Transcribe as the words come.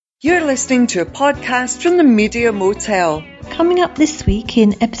You're listening to a podcast from the Media Motel. Coming up this week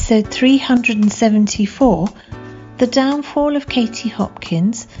in episode 374, the downfall of Katie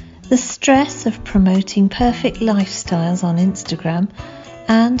Hopkins, the stress of promoting perfect lifestyles on Instagram,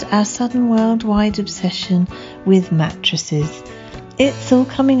 and our sudden worldwide obsession with mattresses. It's all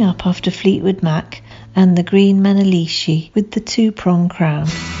coming up after Fleetwood Mac and the Green Manalishi with the two-prong crown.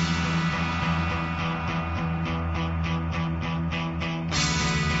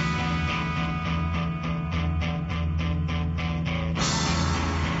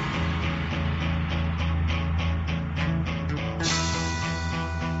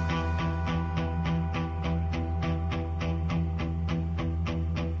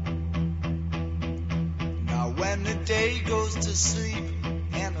 When the day goes to sleep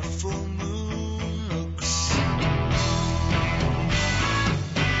and the full moon looks, and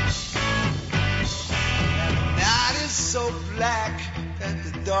the night is so black that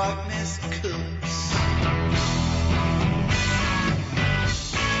the darkness cooks,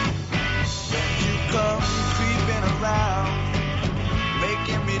 then you come creeping around,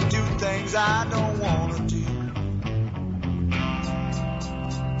 making me do things I don't want to do.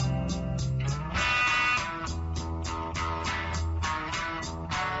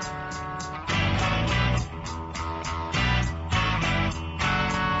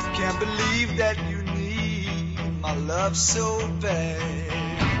 Can't believe that you need my love so bad.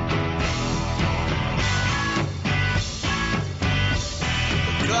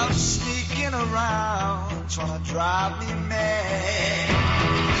 But come sneaking around, trying to drive me mad.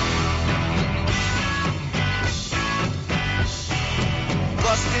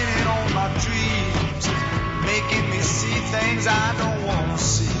 Busting in on my dreams, making me see things I don't want to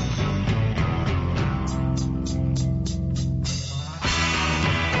see.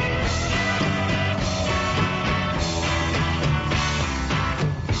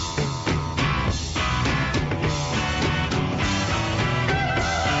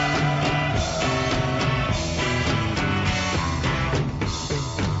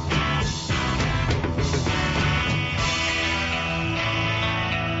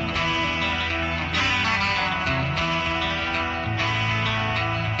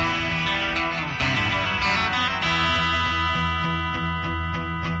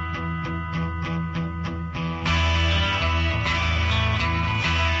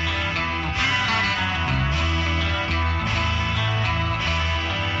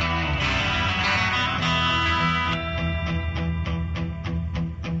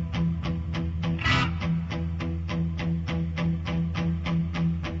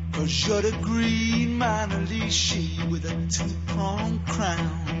 Cause you're the green Manalishi with a two-prong crown.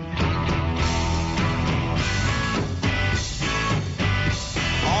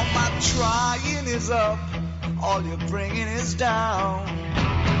 All my trying is up, all you're bringing is down.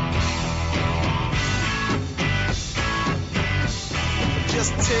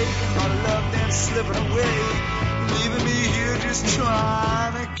 Just taking my love then slipping away, leaving me here just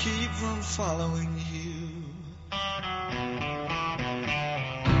trying to keep from following you.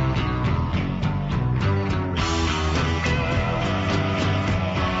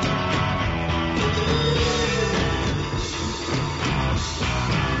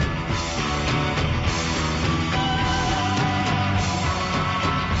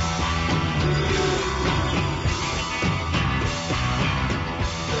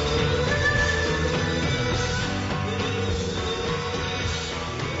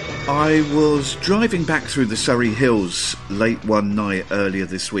 I was driving back through the Surrey Hills late one night earlier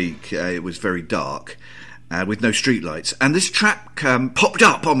this week. It was very dark with no streetlights, and this track popped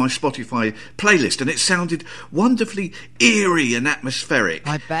up on my Spotify playlist, and it sounded wonderfully eerie and atmospheric.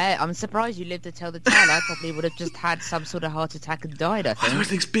 I bet. I'm surprised you lived to tell the tale. I probably would have just had some sort of heart attack and died, I think. There were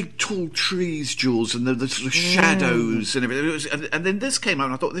these big tall trees, Jules, and the sort of shadows and everything. And then this came out,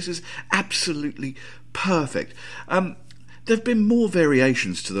 and I thought, this is absolutely perfect. There have been more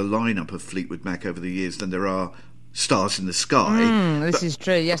variations to the lineup of Fleetwood Mac over the years than there are stars in the sky. This is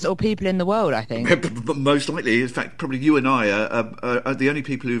true, yes, or people in the world, I think. Most likely. In fact, probably you and I are the only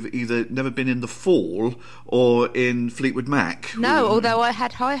people who've either never been in The Fall or in Fleetwood Mac. No, although I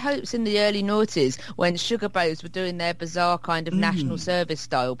had high hopes in the early noughties when Sugar Babes were doing their bizarre kind of national service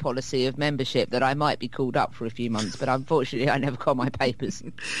style policy of membership that I might be called up for a few months, but unfortunately I never got my papers.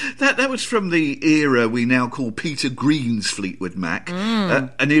 That was from the era we now call Peter Green's Fleetwood Mac,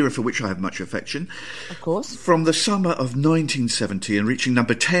 an era for which I have much affection. Of course. From the summer of 1970 and reaching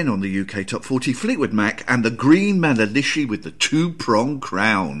number 10 on the UK Top 40, Fleetwood Mac and the Green Manalishi with the two-prong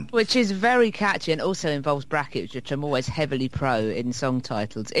crown. Which is very catchy and also involves brackets, which I'm always heavily pro in song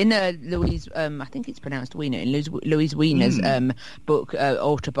titles. In Louise, I think it's pronounced Weiner, in Louise Weiner's book,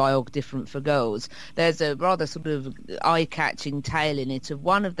 Autobiography Different for Girls, there's a rather sort of eye-catching tale in it of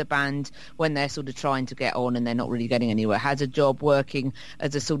one of the band, when they're sort of trying to get on and they're not really getting anywhere, has a job working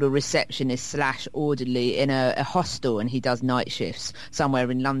as a sort of receptionist / orderly in a hostel, and he does night shifts somewhere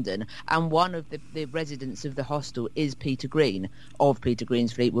in London, and one of the residents of the hostel is Peter Green of Peter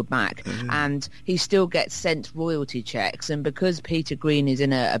Green's Fleetwood Mac, and he still gets sent royalty checks, and because Peter Green is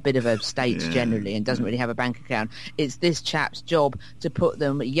in a bit of a state generally and doesn't really have a bank account, it's this chap's job to put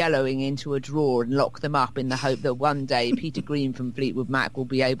them yellowing into a drawer and lock them up in the hope that one day Peter Green from Fleetwood Mac will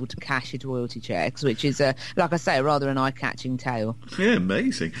be able to cash his royalty checks, which is, like I say, rather an eye-catching tale. Yeah,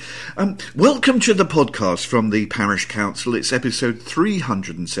 amazing. Welcome to the podcast from the Parish Counsel. It's episode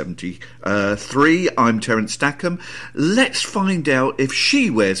 373. I'm Terence Stackham. Let's find out if she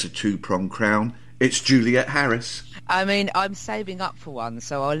wears a two-prong crown. It's Juliet Harris. I mean, I'm saving up for one,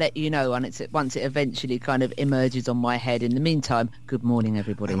 so I'll let you know once it eventually kind of emerges on my head. In the meantime, good morning,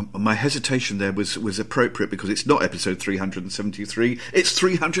 everybody. My hesitation there was appropriate because it's not episode 373, it's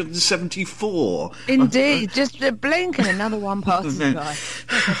 374. Indeed, just a blink and another one passes by.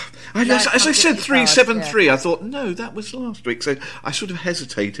 As I said, 373, I thought, no, that was last week, so I sort of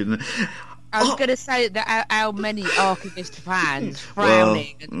hesitated. I was going to say that our many archivist fans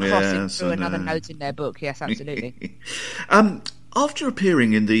frowning and crossing through another note in their book. Yes, absolutely. After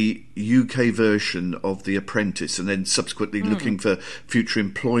appearing in the UK version of The Apprentice and then subsequently looking for future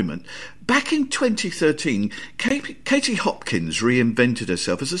employment, back in 2013, Katie Hopkins reinvented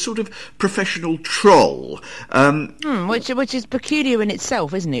herself as a sort of professional troll. Which is peculiar in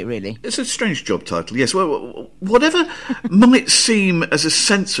itself, isn't it, really? It's a strange job title, yes. Well, whatever might seem as a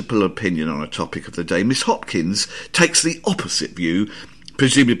sensible opinion on a topic of the day, Miss Hopkins takes the opposite view,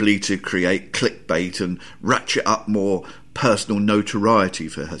 presumably to create clickbait and ratchet up more personal notoriety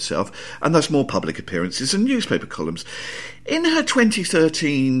for herself, and thus more public appearances and newspaper columns. In her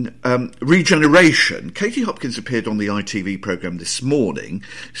 2013 regeneration, Katie Hopkins appeared on the ITV programme This Morning,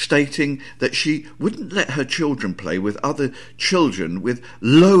 stating that she wouldn't let her children play with other children with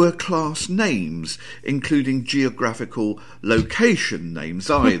lower class names, including geographical location names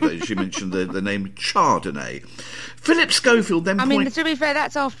either. She mentioned the name Chardonnay. Philip Schofield then to be fair,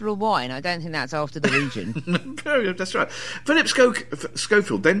 that's after a wine. I don't think that's after the region. That's right. Philip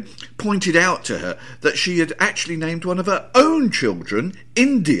Schofield then pointed out to her that she had actually named one of her own children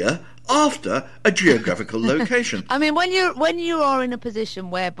India after a geographical location. I mean, when you are in a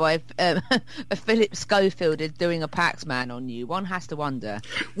position whereby Philip Schofield is doing a Paxman on you, one has to wonder.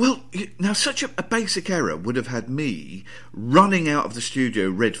 Well, now such a basic error would have had me running out of the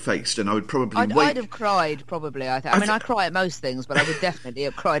studio red-faced, and I would probably I'd have cried, probably. I cry at most things, but I would definitely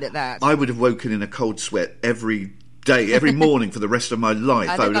have cried at that. I would have woken in a cold sweat every morning for the rest of my life.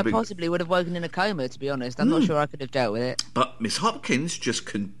 I think I possibly would have woken in a coma, to be honest. I'm not sure I could have dealt with it. But Miss Hopkins just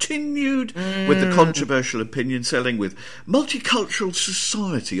continued with the controversial opinion selling, with multicultural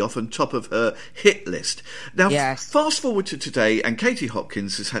society often top of her hit list. Now, fast forward to today, and Katie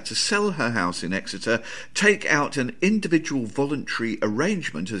Hopkins has had to sell her house in Exeter, take out an individual voluntary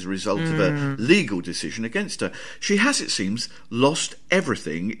arrangement as a result of a legal decision against her. She has, it seems, lost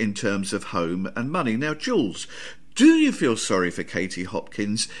everything in terms of home and money. Now, Jules, do you feel sorry for Katie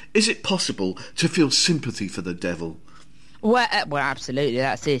Hopkins? Is it possible to feel sympathy for the devil? Well, absolutely.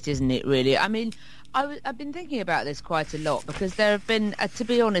 That's it, isn't it, really? I mean, I've been thinking about this quite a lot because there have been, to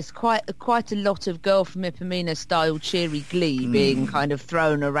be honest, quite a lot of Girl from Ipanema style cheery glee being kind of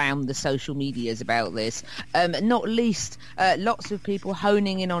thrown around the social medias about this. Not least, lots of people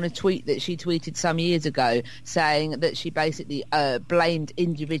honing in on a tweet that she tweeted some years ago saying that she basically blamed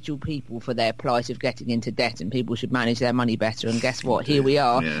individual people for their plight of getting into debt and people should manage their money better. And guess what? Here we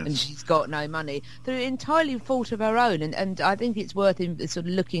are, and she's got no money through entirely fault of her own. And I think it's worth sort of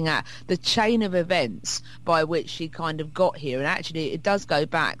looking at the chain of events by which she kind of got here, and actually it does go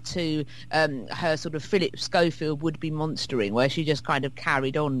back to her sort of Philip Schofield would-be monstering, where she just kind of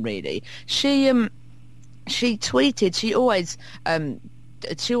carried on. Really, she tweeted. She always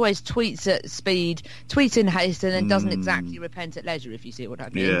tweets at speed, tweets in haste, and then doesn't exactly repent at leisure. If you see what I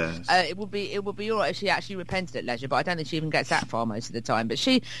mean. Yes. It would be all right if she actually repented at leisure, but I don't think she even gets that far most of the time. But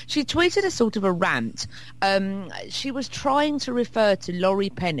she tweeted a sort of a rant. She was trying to refer to Laurie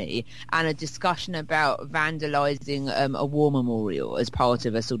Penny and a discussion about vandalising a war memorial as part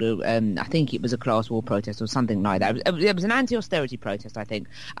of a sort of I think it was a class war protest or something like that. It was an anti-austerity protest, I think,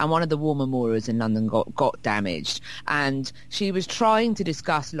 and one of the war memorials in London got damaged, and she was trying to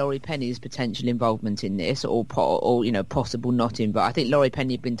discuss Laurie Penny's potential involvement in this, or possible not involved. I think Laurie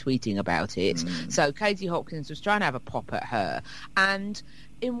Penny had been tweeting about it, so Katie Hopkins was trying to have a pop at her, and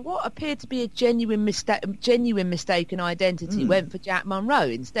in what appeared to be a genuine mistaken identity, went for Jack Monroe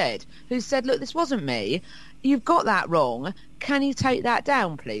instead, who said, "Look, this wasn't me. You've got that wrong. Can you take that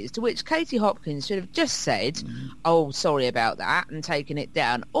down, please?" To which Katie Hopkins should have just said, "Oh, sorry about that," and taken it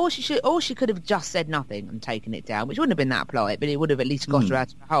down. Or she could have just said nothing and taken it down, which wouldn't have been that polite, but it would have at least got her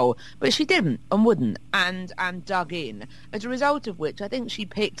out of the hole. But she didn't and wouldn't, and dug in. As a result of which, I think she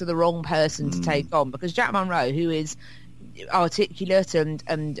picked the wrong person to take on, because Jack Monroe, who is articulate and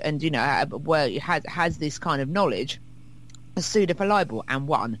has this kind of knowledge, sued her for libel and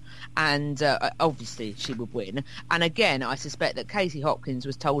won, and obviously she would win. And again, I suspect that Katie Hopkins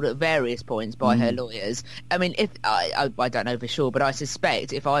was told at various points by her lawyers. I mean, if I don't know for sure, but I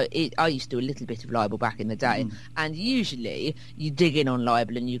suspect I used to do a little bit of libel back in the day, and usually you dig in on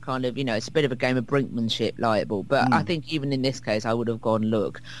libel and you kind of, it's a bit of a game of brinkmanship, libel. But I think even in this case, I would have gone,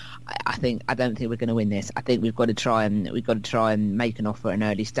 look, I don't think we're going to win this. I think we've got to try and make an offer at an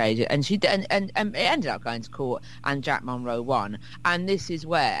early stage. And she did, and it ended up going to court, and Jack Monroe won. And this is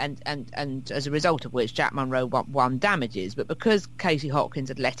where, and as a result of which, Jack Monroe won damages. But because Katie Hopkins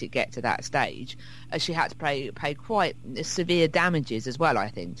had let it get to that stage, she had to pay quite severe damages as well, I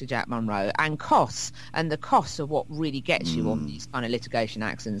think, to Jack Monroe, and costs. And the costs are what really gets you on these kind of litigation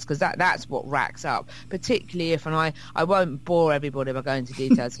actions, because that's what racks up. Particularly if, and I won't bore everybody by going into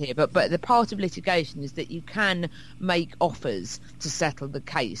details here, but the part of litigation is that you can make offers to settle the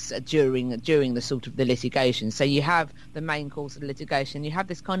case during the sort of the litigation. So you have the main course of the litigation, you have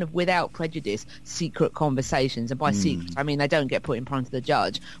this kind of without prejudice secret conversations, and by secret I mean they don't get put in front of the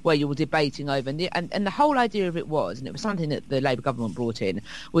judge, where you're debating over, and the whole idea of it was, and it was something that the Labour government brought in,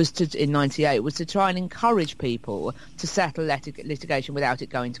 in 98, was to try and encourage people to settle litigation without it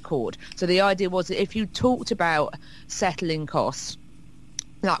going to court. So the idea was that if you talked about settling costs,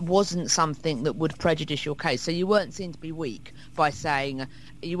 that wasn't something that would prejudice your case. So you weren't seen to be weak by saying,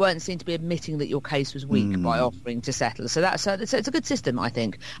 you weren't seen to be admitting that your case was weak by offering to settle. So it's a good system, I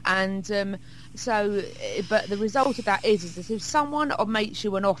think. And but the result of that is that if someone makes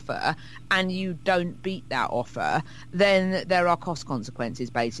you an offer and you don't beat that offer, then there are cost consequences,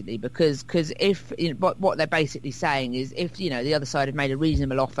 basically, because if what they're basically saying is, if the other side had made a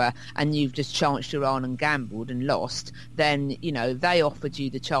reasonable offer and you've just chanced your arm and gambled and lost, then they offered you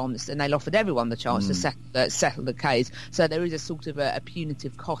the chance, and they offered everyone the chance to settle the case. So there is a sort of a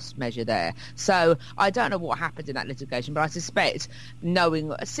punitive cost measure there. So I don't know what happened in that litigation, but I suspect,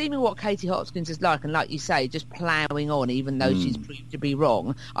 seeing what Katie Hopkins is like, and like you say, just ploughing on even though she's proved to be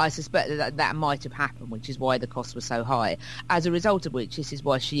wrong, I suspect that might have happened, which is why the costs were so high. As a result of which, this is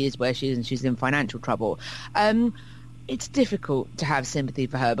why she is where she is, and she's in financial trouble. It's difficult to have sympathy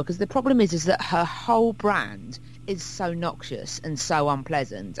for her, because the problem is that her whole brand is so noxious and so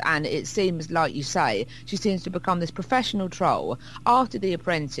unpleasant, and it seems, like you say, she seems to become this professional troll. After The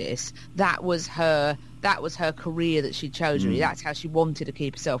Apprentice, that was her career that she chose. Really, that's how she wanted to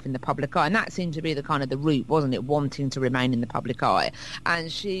keep herself in the public eye, and that seemed to be the kind of the route, wasn't it, wanting to remain in the public eye.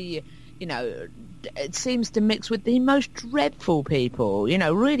 And she, it seems to mix with the most dreadful people,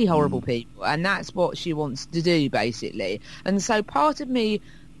 really horrible people, and that's what she wants to do, basically. And so part of me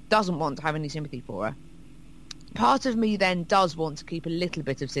doesn't want to have any sympathy for her. Part of me then does want to keep a little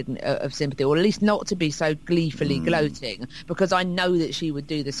bit of sympathy, or at least not to be so gleefully gloating, because I know that she would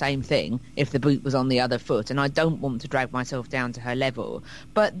do the same thing if the boot was on the other foot, and I don't want to drag myself down to her level.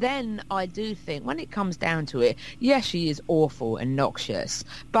 But then I do think, when it comes down to it, yes, she is awful and noxious,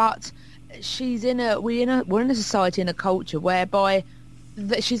 but we're in a society and a culture whereby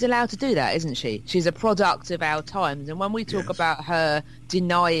that she's allowed to do that, isn't she? She's a product of our times, and when we talk about her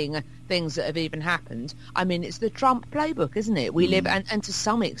denying things that have even happened, I mean, it's the Trump playbook, isn't it? We live, and to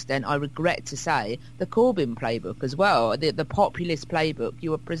some extent, I regret to say, the Corbyn playbook as well, the populist playbook.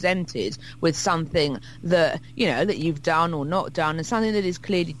 You are presented with something that, that you've done or not done, and something that is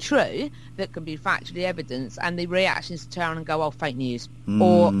clearly true, that can be factually evidenced, and the reaction is to turn and go, oh, fake news,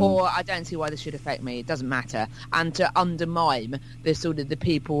 or I don't see why this should affect me, it doesn't matter, and to undermine the sort of the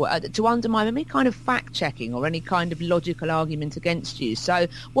people, to undermine any kind of fact-checking or any kind of logical argument against you. So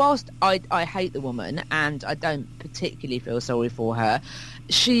whilst I hate the woman and I don't particularly feel sorry for her,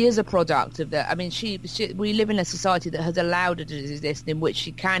 she is a product of the. I mean, we live in a society that has allowed her to exist, in which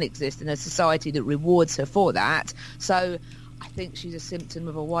she can exist, in a society that rewards her for that. So I think she's a symptom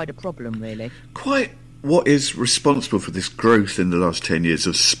of a wider problem, really. Quite. What is responsible for this growth in the last 10 years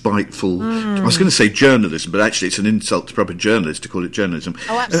of spiteful... I was going to say journalism, but actually it's an insult to proper journalists to call it journalism.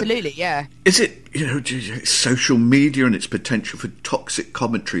 Oh, absolutely, yeah. Is it, social media and its potential for toxic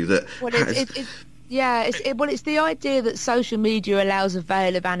commentary that it's the idea that social media allows a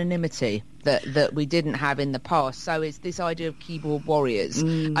veil of anonymity that we didn't have in the past. So it's this idea of keyboard warriors.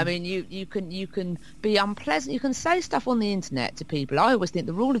 I mean, you can be unpleasant. You can say stuff on the internet to people. I always think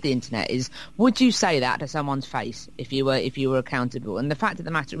the rule of the internet is: would you say that to someone's face if you were accountable? And the fact of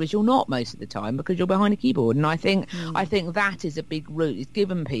the matter is, you're not most of the time, because you're behind a keyboard. And I think that is a big root. It's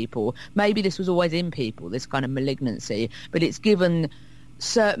given people, maybe this was always in people, this kind of malignancy, but it's given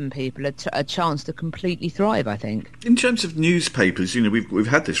certain people a chance to completely thrive, I think. In terms of newspapers, we've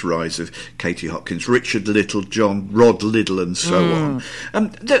had this rise of Katie Hopkins, Richard Little, Rod Liddell, and so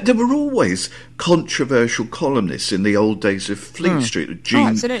on. There were always controversial columnists in the old days of Fleet Street.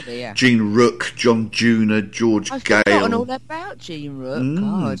 Absolutely, yeah. Jean Rook, John Juna, George Gale. I've forgotten all about Jean Rook.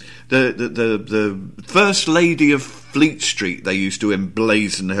 God. The first lady of Fleet Street, they used to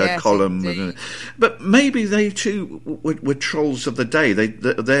emblazon her column. But maybe they too were trolls of the day.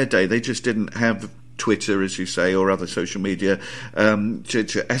 Their day. They just didn't have Twitter, as you say, or other social media to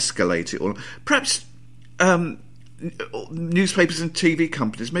escalate it. Or perhaps newspapers and TV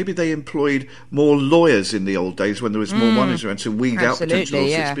companies, maybe they employed more lawyers in the old days when there was more money around to weed out potential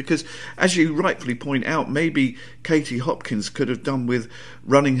lawsuits. Because, as you rightfully point out, maybe Katie Hopkins could have done with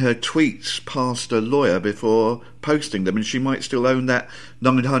running her tweets past a lawyer before posting them, and she might still own that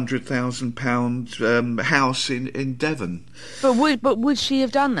 £900,000 house in Devon. But would she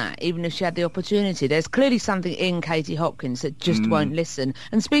have done that even if she had the opportunity? There's clearly something in Katie Hopkins that just won't listen.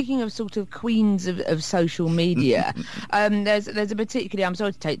 And speaking of sort of queens of social media, there's a particularly, I'm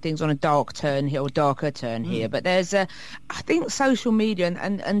sorry to take things on a darker turn here, but there's I think social media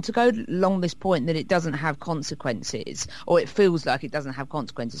and to go along this point that it doesn't have consequences, or it feels like it doesn't have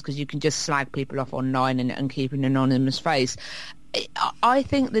consequences because you can just slag people off online and keep an anonymous face. I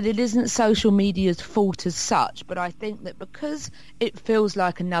think that it isn't social media's fault as such, but I think that because it feels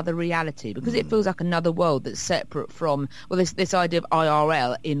like another reality, because it feels like another world that's separate from, this idea of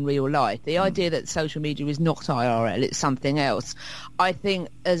IRL in real life, the idea that social media is not IRL, it's something else, I think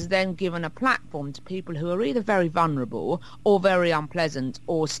has then given a platform to people who are either very vulnerable or very unpleasant,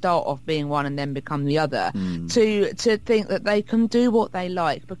 or start off being one and then become the other, to think that they can do what they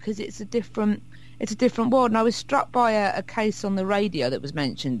like because it's a different world. And I was struck by a case on the radio that was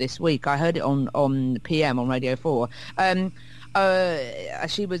mentioned this week. I heard it on PM on Radio 4.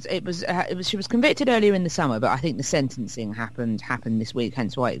 She was convicted earlier in the summer, but I think the sentencing happened this week,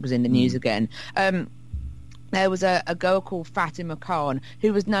 hence why it was in the news again. There was a girl called Fatima Khan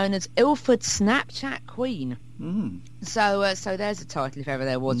who was known as Ilford's Snapchat Queen. So there's a title if ever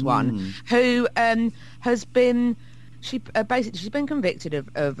there was one. Who has been. She's been convicted of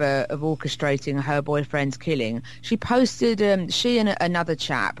orchestrating her boyfriend's killing. She posted, she and another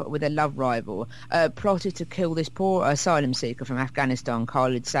chap with a love rival plotted to kill this poor asylum seeker from Afghanistan,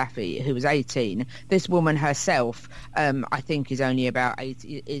 Khalid Safi, who was 18. This woman herself, I think, is only about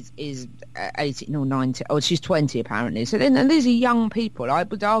 18 or 19. Oh, she's 20 apparently. So and these are young people. I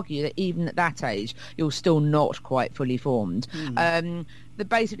would argue that even at that age, you're still not quite fully formed.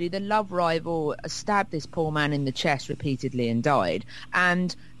 Basically, the love rival stabbed this poor man in the chest repeatedly and died.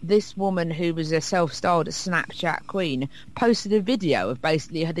 And this woman, who was a self-styled Snapchat queen, posted a video of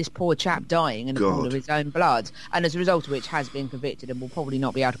basically this poor chap dying in a pool of his own blood, and as a result of which has been convicted and will probably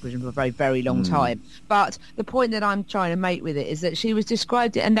not be out of prison for a very, very long time. But the point that I'm trying to make with it is that she was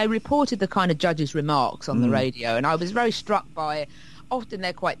described it, and they reported the kind of judge's remarks on the radio, and I was very struck by it. Often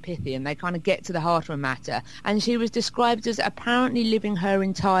they're quite pithy and they kind of get to the heart of a matter. And she was described as apparently living her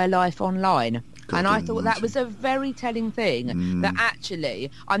entire life online. And I thought that was a very telling thing, that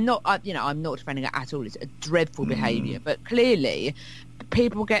actually, I'm not defending it at all. It's a dreadful behaviour, but clearly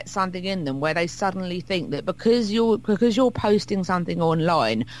people get something in them where they suddenly think that because you're posting something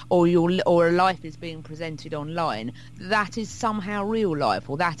online, or a life is being presented online, that is somehow real life,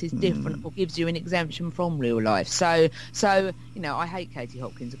 or that is different, or gives you an exemption from real life. So I hate Katie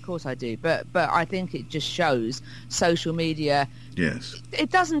Hopkins, of course I do, but I think it just shows social media. Yes,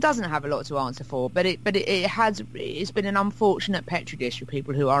 it doesn't have a lot to answer for, but it's been an unfortunate petri dish for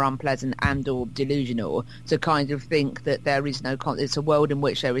people who are unpleasant and or delusional to kind of think that there is no it's a world in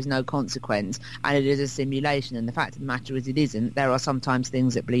which there is no consequence and it is a simulation, and the fact of the matter is it isn't. There are sometimes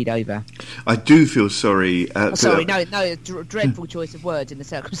things that bleed over. I do feel sorry. Dreadful choice of words in the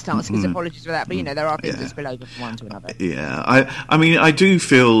circumstances. Apologies for that, but there are things that spill over from one to another. Yeah, I mean, I do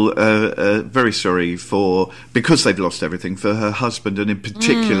feel very sorry because they've lost everything, for her husband and in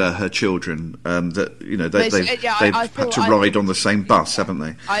particular her children. That they've had to ride on the same bus, haven't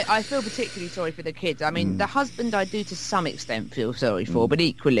they? I feel particularly sorry for the kids. I mean, the husband I do to some extent feel sorry for, but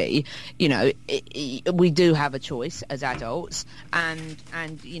equally, we do have a choice as adults, and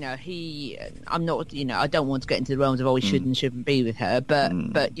I'm not, I don't want to get into the realms of he should and shouldn't be with her, but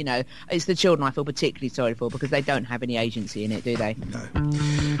it's the children I feel particularly sorry for because they don't have any agency in it, do they?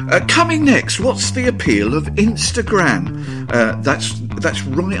 No. Coming next, what's the appeal of Instagram? That's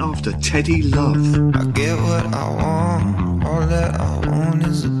right after Teddy Love. I get what I want, all that I want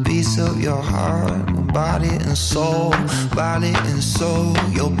is a piece of your heart, body and soul, body and soul,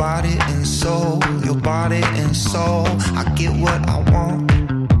 your body and soul, your body and soul. I get what I want,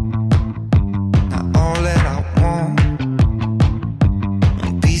 not all that I want,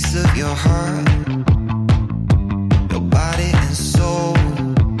 a piece of your heart, your body and soul,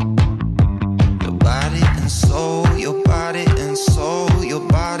 your body and soul, your body and soul, your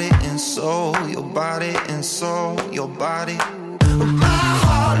body and soul, your body and soul, your body. My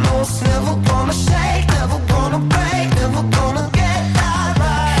heart knows never gonna shake, never gonna break, never gonna get that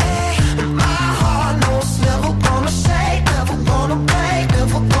right. My heart knows never gonna shake, never gonna break,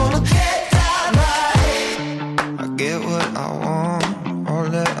 never gonna get that right. I get what I want, all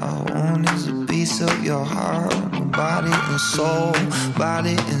that I want is a piece of your heart, body and soul,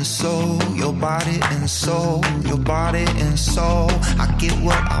 body and soul, your body and soul, your body and soul. I get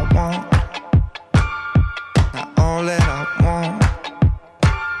what I want, not all that I want,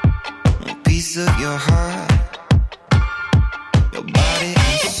 a piece of your heart, your body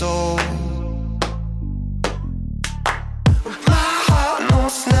and soul. My heart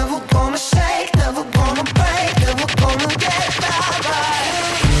knows never gonna shake, never gonna break, never gonna get that right.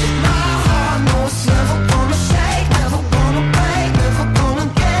 My heart knows never gonna shake, never gonna break, never gonna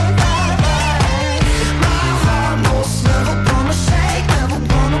get that right. My heart knows never gonna shake, never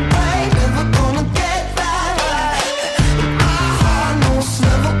gonna break, never gonna get that right. My heart knows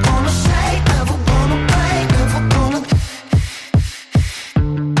never gonna shake, never gonna break, never gonna.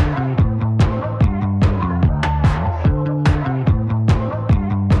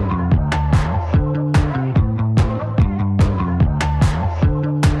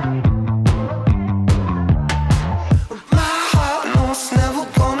 My heart knows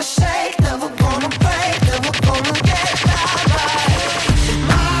never gonna shake, never gonna break, never gonna get that right.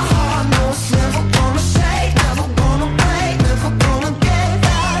 My heart knows never gonna shake, never gonna break, never gonna get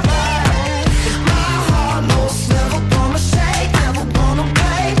that right. My heart knows never gonna shake, never gonna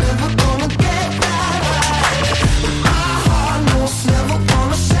break, never gonna get that right. My heart knows never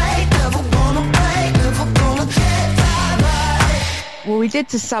gonna shake, never gonna break, never gonna get that right. Well, we did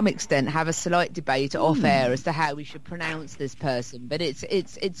to some extent have a slight debate off air as to how we should pronounce this person, but it's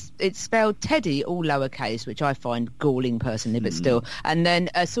spelled Teddy, all lowercase, which I find galling personally, but still. And then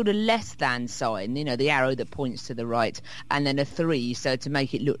a sort of less than sign, the arrow that points to the right, and then a 3, so to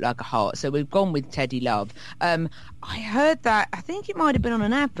make it look like a heart. So we've gone with Teddy Love. I heard that, I think it might have been on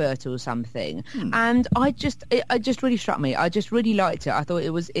an advert or something, and it just really struck me. I just really liked it. I thought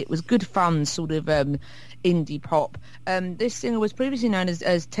it was good fun, sort of indie pop. This singer was previously known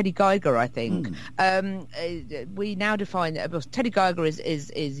as Teddy Geiger, I think. We now define Teddy Geiger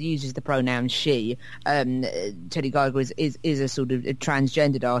uses the pronoun she. Teddy Geiger is a sort of a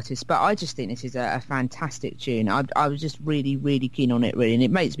transgendered artist, but I just think this is a fantastic tune. I was just really, really keen on it, really, and it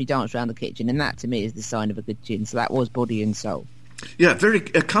makes me dance around the kitchen, and that to me is the sign of a good tune. So that was Body and Soul. Yeah, very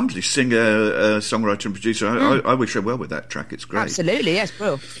accomplished singer, songwriter and producer. I wish her well with that track. It's great. Absolutely, yes,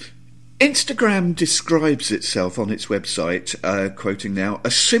 Will. Instagram describes itself on its website, quoting now, a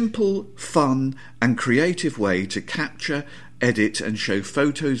simple, fun and creative way to capture, edit and show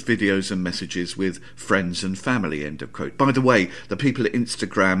photos, videos and messages with friends and family, end of quote. By the way, the people at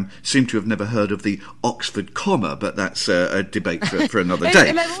Instagram seem to have never heard of the Oxford comma, but that's a debate for another day.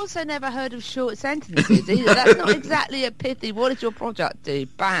 And they've also never heard of short sentences either. That's not exactly a pithy, what does your project do?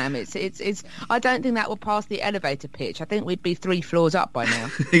 Bam. It's. I don't think that will pass the elevator pitch. I think we'd be 3 floors up by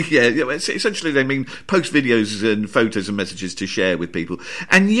now. Yeah, essentially they mean post videos and photos and messages to share with people.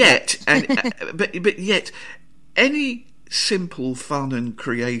 And yet, but yet, any simple, fun and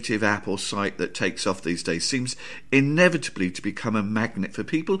creative app or site that takes off these days seems inevitably to become a magnet for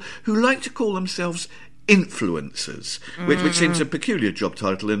people who like to call themselves influencers, which seems a peculiar job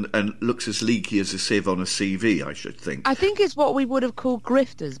title and looks as leaky as a sieve on a CV, I should think. I think it's what we would have called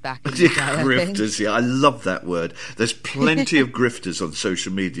grifters back in the day. Grifters, yeah, I love that word. There's plenty of grifters on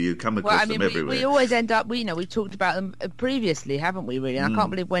social media. You come across them everywhere. We always end up, we've talked about them previously, haven't we, really? And I can't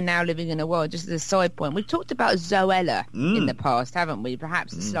believe we're now living in a world, just as a side point, we've talked about Zoella in the past, haven't we?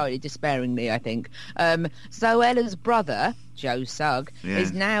 Perhaps slightly despairingly, I think. Zoella's brother, Joe Sugg,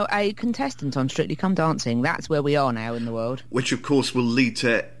 is now a contestant on Strictly Come Dancing. That's where we are now in the world. Which, of course, will lead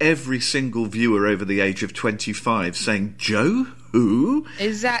to every single viewer over the age of 25 saying, Joe? Who?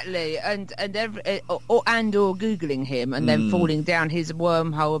 Exactly, or googling him and then falling down his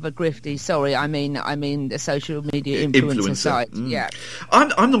wormhole of a grifty. Sorry, I mean the social media influencer site. Yeah,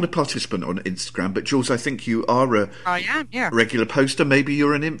 I'm not a participant on Instagram, but Jules, I think you are I am, yeah. Regular poster. Maybe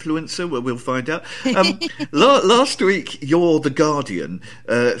you're an influencer. We'll find out. Last week, The Guardian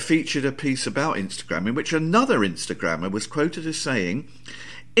featured a piece about Instagram in which another Instagrammer was quoted as saying,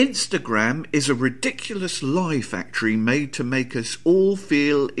 Instagram is a ridiculous lie factory made to make us all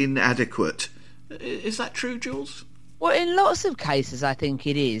feel inadequate. Is that true, Jules? Well, in lots of cases, I think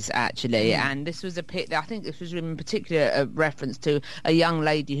it is, actually. And this was I think this was in particular a reference to a young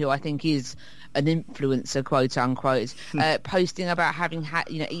lady who I think is an influencer, quote unquote, posting about having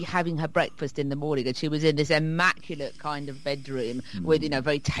her breakfast in the morning, and she was in this immaculate kind of bedroom with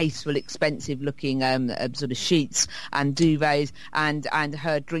very tasteful, expensive looking sort of sheets and duvets, and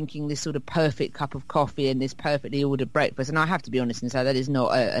her drinking this sort of perfect cup of coffee and this perfectly ordered breakfast. And I have to be honest and say that is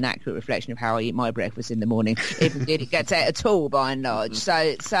not an accurate reflection of how I eat my breakfast in the morning, if indeed it gets out at all by and large. So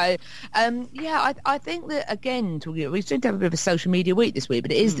I think that, again, we seem to have a bit of a social media week this week,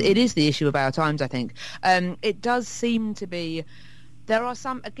 but it is the issue of our times, I think. It does seem to be, there are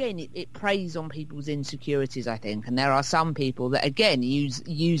some, again, it preys on people's insecurities, I think, and there are some people that, again, use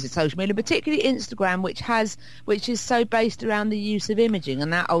the social media, particularly Instagram, which is so based around the use of imaging,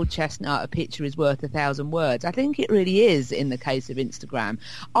 and that old chestnut, a picture is worth 1,000 words. I think it really is in the case of Instagram.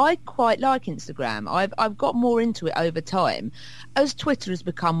 I quite like Instagram. I've got more into it over time as Twitter has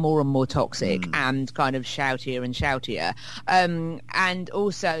become more and more toxic and kind of shoutier and shoutier. And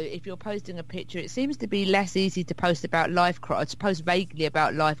also, if you're posting a picture, it seems to be less easy to post about to post vaguely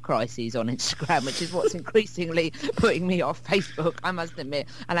about life crises on Instagram, which is what's increasingly putting me off Facebook, I must admit,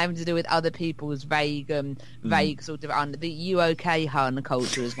 and having to do with other people's vague sort of under the "you okay, hun"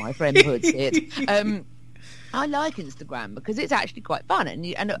 culture, as my friend puts it. I like Instagram because it's actually quite fun,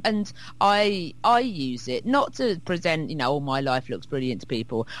 and I use it not to present all my life looks brilliant to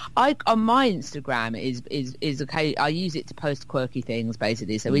people. On my Instagram is okay. I use it to post quirky things,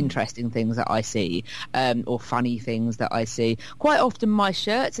 basically, so interesting things that I see, or funny things that I see. Quite often my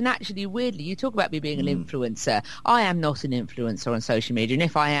shirts, and actually weirdly, you talk about me being an influencer. I am not an influencer on social media, and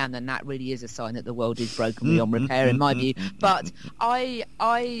if I am, then that really is a sign that the world is broken beyond repair, in my view. But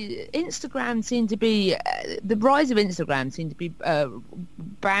Instagram seemed to be. The rise of Instagram seemed to be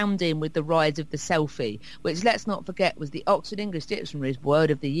bound in with the rise of the selfie, which, let's not forget, was the Oxford English Dictionary's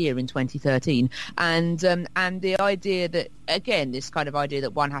word of the year in 2013. And the idea that, again, this kind of idea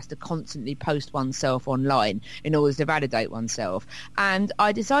that one has to constantly post oneself online in order to validate oneself. And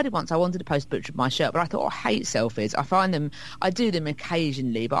I decided once I wanted to post a picture of my shirt, but I thought, I hate selfies. I do them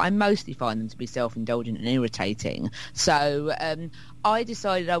occasionally, but I mostly find them to be self-indulgent and irritating. So I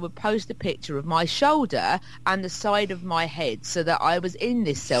decided I would post a picture of my shoulder and the side of my head so that I was in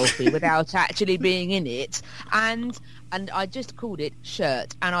this selfie without actually being in it. And I just called it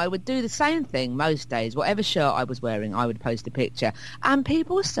shirt. And I would do the same thing most days. Whatever shirt I was wearing, I would post a picture. And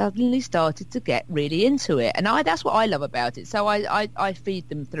people suddenly started to get really into it. And that's what I love about it. So I feed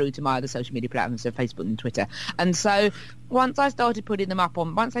them through to my other social media platforms, so Facebook and Twitter. And so once I started putting them up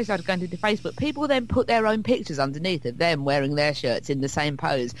once they started going to the Facebook, people then put their own pictures underneath of them wearing their shirts in the same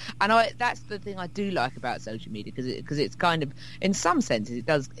pose. And that's the thing I do like about social media, because it's kind of, in some senses, it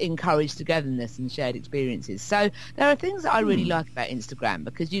does encourage togetherness and shared experiences. So there are things that I really like about Instagram,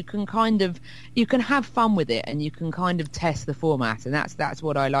 because you can have fun with it, and you can kind of test the format, and that's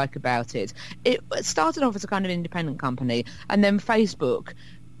what I like about it. It started off as a kind of independent company, and then Facebook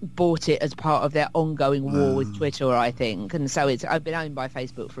bought it as part of their ongoing war with Twitter, I think, and so I've been owned by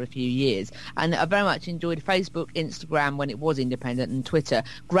Facebook for a few years, and I very much enjoyed Facebook, Instagram when it was independent, and Twitter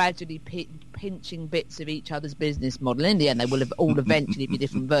gradually pinching bits of each other's business model. In the end, they will have all eventually be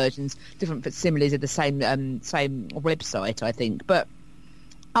different versions, different facsimiles of the same website, I think. But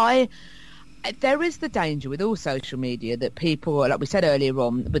there is the danger with all social media that people, like we said earlier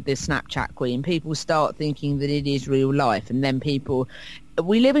on with the Snapchat queen, people start thinking that it is real life, and then people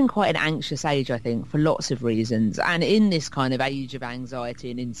we live in quite an anxious age, I think, for lots of reasons. And in this kind of age of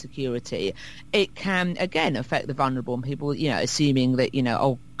anxiety and insecurity, it can, again, affect the vulnerable and people, assuming that,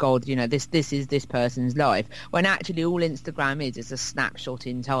 oh, God, this is this person's life, when actually all Instagram is a snapshot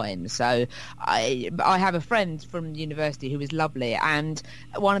in time. So I have a friend from university who is lovely, and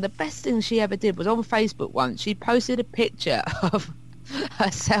one of the best things she ever did was on Facebook once. She posted a picture of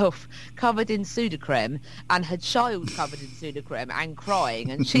herself covered in Sudocrem and her child covered in Sudocrem and crying,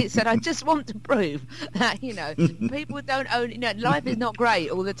 and she said, I just want to prove that people don't own life is not great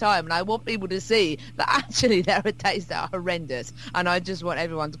all the time, and I want people to see that actually there are days that are horrendous, and I just want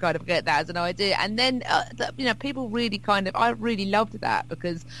everyone to kind of get that as an idea. And then people really I really loved that,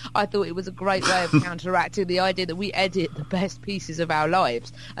 because I thought it was a great way of counteracting the idea that we edit the best pieces of our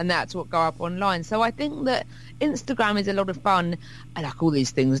lives and that's what go up online. So I think that Instagram is a lot of fun. I like all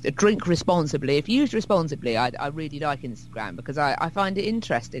these things. Drink responsibly. If used responsibly, I really like Instagram, because I find it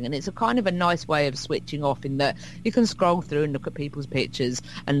interesting, and it's a kind of a nice way of switching off, in that you can scroll through and look at people's pictures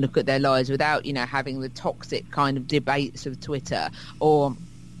and look at their lives without having the toxic kind of debates of Twitter or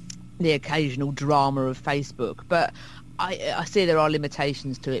the occasional drama of Facebook. But I see there are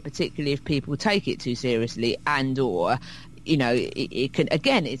limitations to it, particularly if people take it too seriously, and or it can,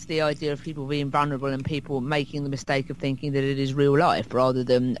 again, it's the idea of people being vulnerable and people making the mistake of thinking that it is real life rather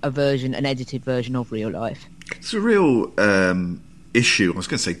than an edited version of real life. It's a real issue. I was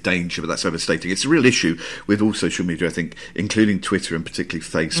going to say danger, but that's overstating. It's a real issue with all social media, I think, including Twitter and particularly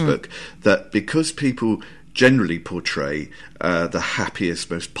Facebook, that because people generally portray the happiest,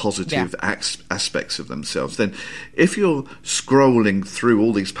 most positive aspects of themselves, then if you're scrolling through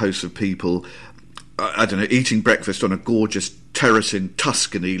all these posts of people, I don't know, eating breakfast on a gorgeous terrace in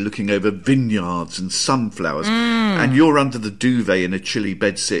Tuscany, looking over vineyards and sunflowers, and you're under the duvet in a chilly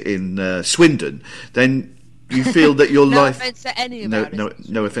bedsit in Swindon, then you feel that your life... No offence to any of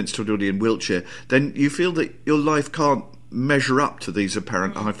no offence to anybody in Wiltshire. Then you feel that your life can't measure up to these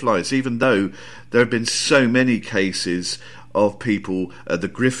apparent high flyers, even though there have been so many cases of people, the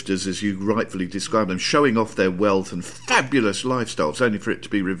grifters, as you rightfully describe them, showing off their wealth and fabulous lifestyles, only for it to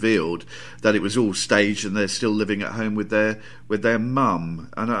be revealed that it was all staged and they're still living at home with their mum.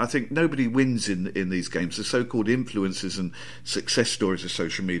 And I think nobody wins in these games. The so-called influencers and success stories of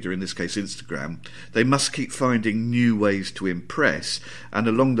social media, in this case Instagram, they must keep finding new ways to impress, and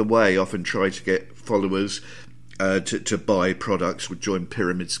along the way often try to get followers to buy products, would join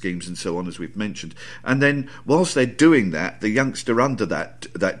pyramid schemes and so on, as we've mentioned. And then whilst they're doing that, the youngster under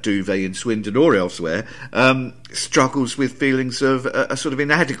that duvet in Swindon or elsewhere struggles with feelings of a sort of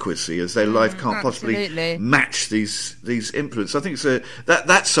inadequacy, as their life can't possibly match these influences. I think it's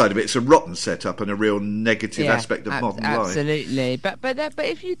that side of it, it's a rotten setup and a real negative aspect of modern life. Absolutely. But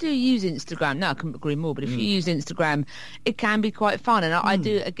if you do use Instagram, no, I couldn't agree more, but if you use Instagram, it can be quite fun. And I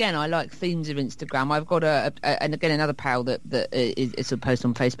do, again, I like themes of Instagram. I've got and again, another pal that is a post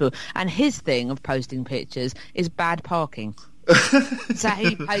on Facebook, and his thing of posting pictures is bad parking. So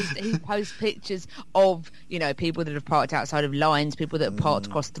he posts pictures of people that have parked outside of lines, people that have parked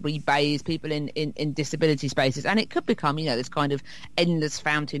across 3 bays, people in disability spaces, and it could become this kind of endless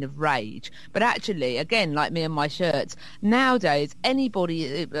fountain of rage. But actually, again, like me and my shirts, nowadays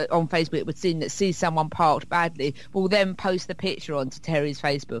anybody on Facebook would see someone parked badly will then post the picture onto Terry's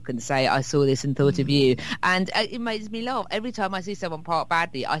Facebook and say, I saw this and thought of you. And it makes me laugh every time I see someone parked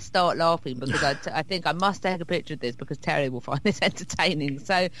badly. I start laughing because I think I must take a picture of this because Terry will find this entertaining.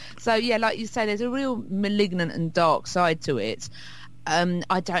 So yeah, like you say, there's a real malignant and dark side to it.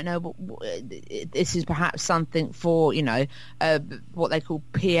 I don't know, this is perhaps something for what they call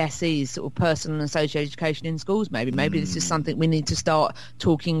PSEs, sort of personal and social education in schools. Maybe this is something we need to start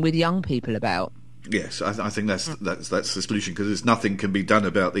talking with young people about. Yes, I think that's the solution, because nothing can be done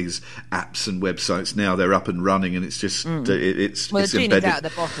about these apps and websites now. They're up and running, and it's just it's the genie's embedded out of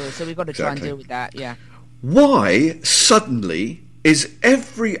the bottle, so we've got to try and deal with that. Yeah. Why suddenly is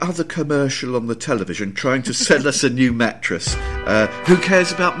every other commercial on the television trying to sell us a new mattress? Who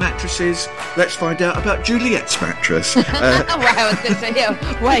cares about mattresses? Let's find out about Juliet's mattress. Wow, I was going to say,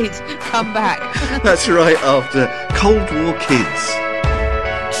 yeah, wait, come back. That's right, after Cold War Kids.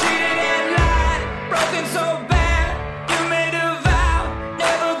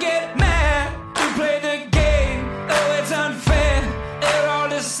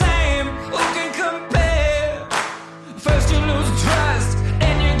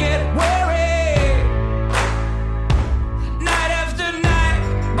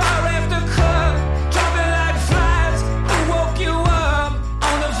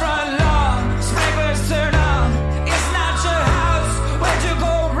 Turn on. It's not your house.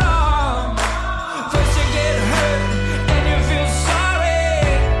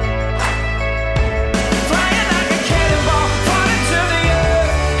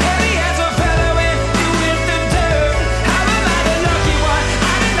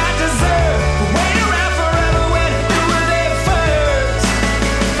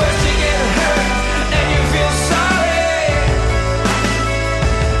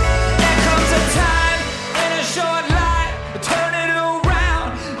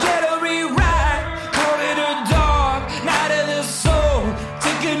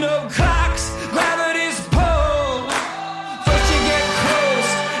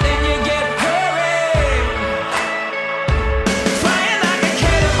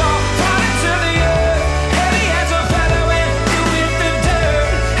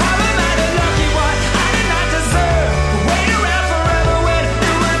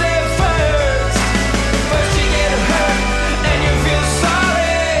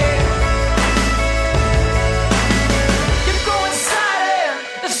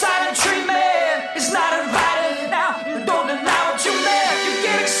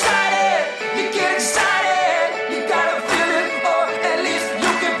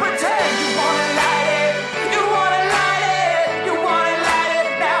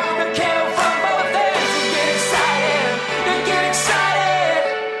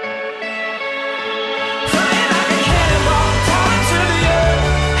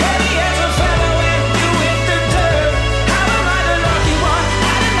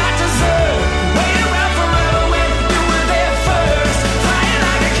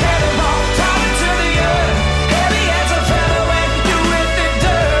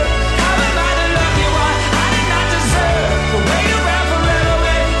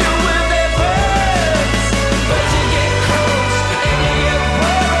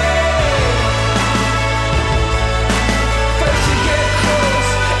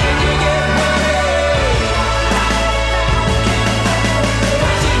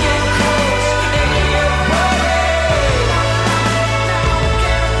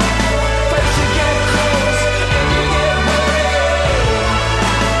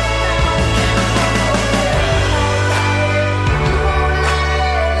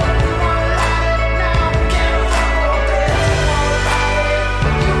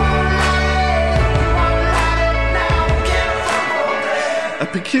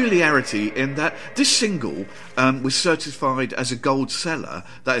 peculiarity in that this single was certified as a gold seller.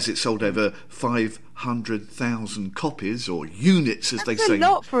 That is, it sold over 500,000 copies or units, as they say. That's a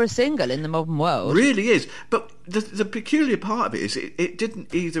lot for a single in the modern world. Really is. But the peculiar part of it is it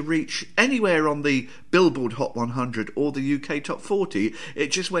didn't either reach anywhere on the Billboard Hot 100 or the UK Top 40.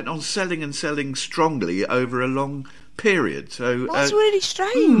 It just went on selling and selling strongly over a long period. So that's really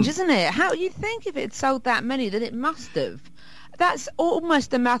strange, isn't it? How you'd think if it had sold that many that it must have. That's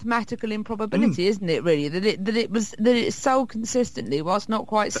almost a mathematical improbability, isn't it? Really, that it sold consistently whilst not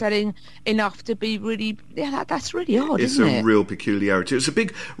quite selling enough to be really. Yeah, that's really odd, isn't it? It's a real peculiarity. It was a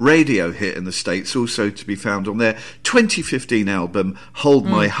big radio hit in the States, also to be found on their 2015 album "Hold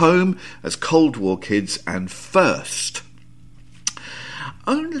My Home" as Cold War Kids and First.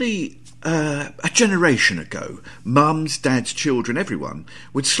 Only a generation ago, mums, dads, children, everyone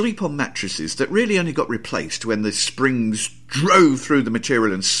would sleep on mattresses that really only got replaced when the springs drove through the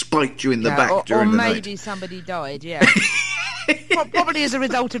material and spiked you in the back during the night. Or maybe somebody died, yeah. Probably as a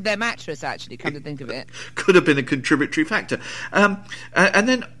result of their mattress, actually, come to think of it. Could have been a contributory factor. And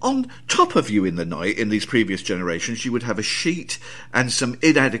then on top of you in the night, in these previous generations, you would have a sheet and some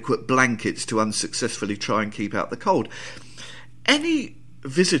inadequate blankets to unsuccessfully try and keep out the cold. Any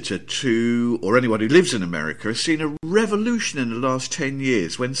visitor to, or anyone who lives in America, has seen a revolution in the last 10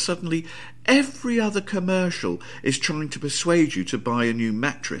 years when suddenly every other commercial is trying to persuade you to buy a new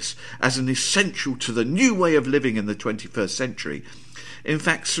mattress as an essential to the new way of living in the 21st century. In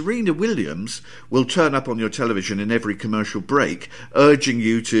fact, Serena Williams will turn up on your television in every commercial break urging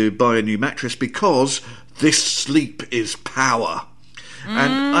you to buy a new mattress because this sleep is power.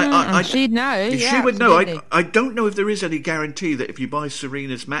 And she'd know. She would know. I don't know if there is any guarantee that if you buy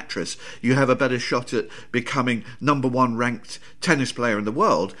Serena's mattress, you have a better shot at becoming #1 ranked tennis player in the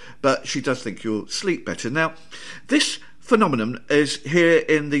world, but she does think you'll sleep better. Now, this phenomenon is here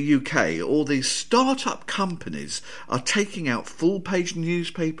in the UK. All these start-up companies are taking out full-page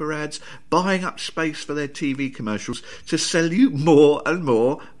newspaper ads, buying up space for their TV commercials to sell you more and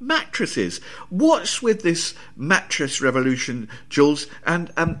more mattresses. What's with this mattress revolution, Jules?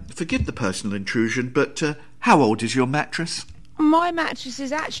 And forgive the personal intrusion, but how old is your mattress? My mattress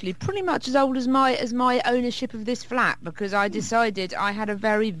is actually pretty much as old as my ownership of this flat, because I decided I had a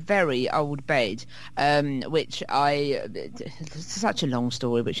very, very old bed, which it's such a long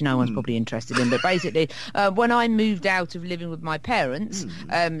story, which no one's probably interested in, but basically when I moved out of living with my parents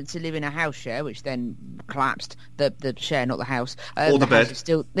to live in a house share, which then collapsed, the share, not the house. Or the bed. House is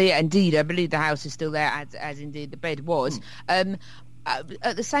still, yeah, indeed, I believe the house is still there, as indeed the bed was.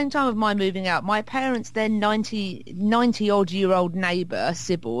 At the same time of my moving out, my parents' then 90-odd-year-old neighbour,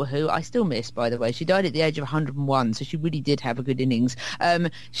 Sybil, who I still miss, by the way, she died at the age of 101, so she really did have a good innings.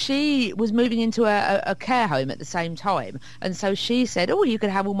 She was moving into a care home at the same time, and so she said, you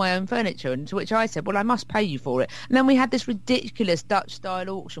could have all my own furniture, and to which I said, well, I must pay you for it. And then we had this ridiculous Dutch-style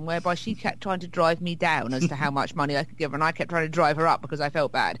auction whereby she kept trying to drive me down as to how much money I could give her, and I kept trying to drive her up because I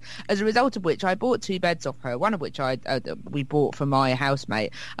felt bad. As a result of which, I bought 2 beds off her, one of which we bought for my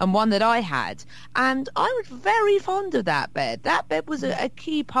housemate, and one that I had, and I was very fond of that bed. That bed was a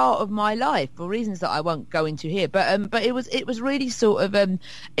key part of my life for reasons that I won't go into here, but it was really sort of it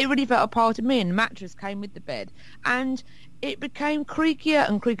really felt a part of me, and the mattress came with the bed, and it became creakier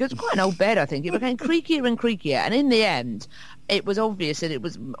and creakier. It's quite an old bed, I think. It became creakier and creakier, and in the end it was obvious that it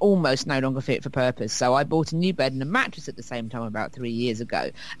was almost no longer fit for purpose. So I bought a new bed and a mattress at the same time about 3 years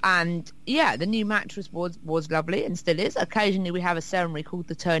ago. And yeah, the new mattress was lovely and still is. Occasionally we have a ceremony called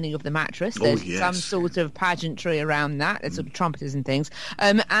the turning of the mattress. There's some sort of pageantry around that. There's sort of trumpeters and things.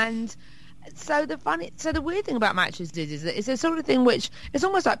 And so the weird thing about mattresses is that it's a sort of thing which it's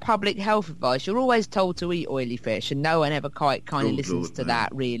almost like public health advice. You're always told to eat oily fish, and no one ever quite kind of listens to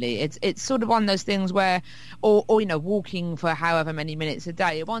that. Really, it's sort of one of those things where, or walking for however many minutes a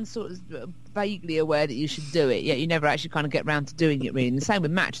day, one's sort of vaguely aware that you should do it, yet you never actually kind of get round to doing it. Really, and the same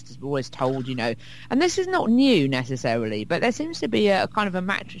with mattresses. We're always told, and this is not new necessarily, but there seems to be a kind of a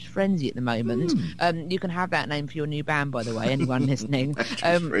mattress frenzy at the moment. You can have that name for your new band, by the way. Anyone listening?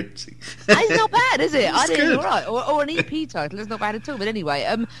 Frenzy. It's not bad, is it? I think it's all right. Or an EP title. It's not bad at all. But anyway,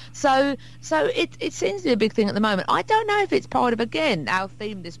 so it seems to be a big thing at the moment. I don't know if it's part of, again, our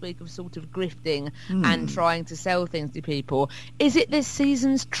theme this week of sort of grifting and trying to sell things to people. Is it this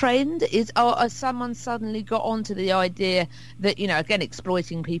season's trend? someone suddenly got onto the idea that, again,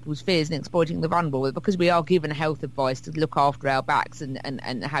 exploiting people's fears and exploiting the vulnerable, because we are given health advice to look after our backs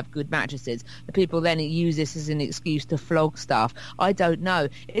and have good mattresses, the people then use this as an excuse to flog stuff. I don't know.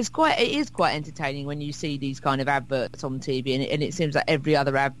 It is quite entertaining when you see these kind of adverts on TV, and it seems like every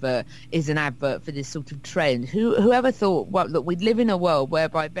other advert is an advert for this sort of trend. Whoever thought, well, look, we live in a world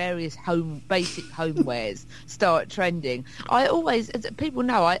whereby various basic homewares start trending. I always, as people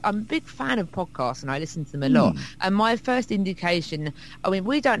know, I'm a big fan of podcasts and I listen to them a lot. And my first indication,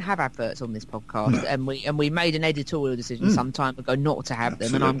 we don't have adverts on this podcast, and we made an editorial decision some time ago not to have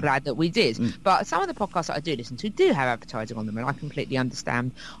them, and I'm glad that we did. But some of the podcasts that I do listen to do have advertising on them, and I completely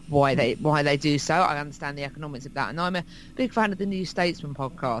understand why they do so. I understand the economics of that, and I'm a big fan of the New Statesman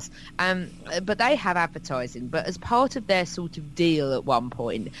podcast. But they have advertising, but as part of their sort of deal at one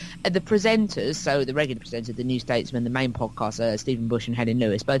point, the presenters, so the regular presenter, the New Statesman, the main podcaster, Stephen Bush and Helen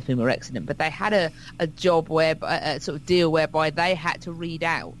Lewis, both of whom were excellent, but they had a job a sort of deal whereby they had to read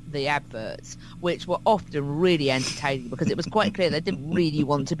out the adverts, which were often really entertaining because it was quite clear they didn't really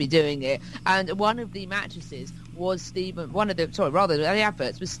want to be doing it. And one of the mattresses was the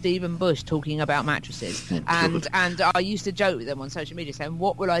adverts was Stephen Bush talking about mattresses. And I used to joke with them on social media saying,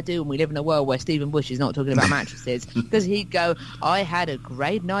 what will I do when we live in a world where Stephen Bush is not talking about mattresses? Because he'd go, I had a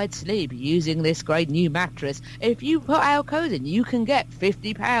great night's sleep using this great new mattress. If you put our code in, you can get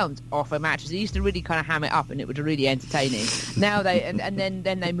 £50 off a mattress. He used to really kind of ham it up, and it was really entertaining. Now then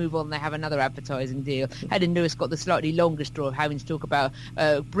they move on, they have another advertising deal. Helen Lewis got the slightly longer straw of having to talk about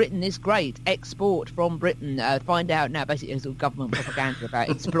Britain is great, export from Britain, find out now. Basically it's all government propaganda about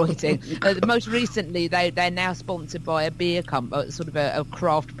exploiting. Most recently they're now sponsored by a beer company, sort of a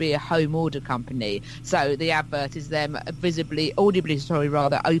craft beer home order company, so the advert is them audibly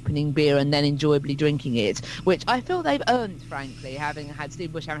opening beer and then enjoyably drinking it, which I feel they've earned, frankly, having had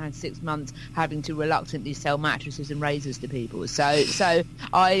Steve Bush having had 6 months having to reluctantly sell mattresses and razors to people. So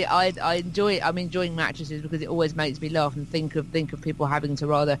I'm enjoying mattresses because it always makes me laugh and think of people having to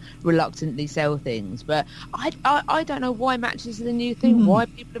rather reluctantly sell things. But I don't know why mattresses are the new thing, why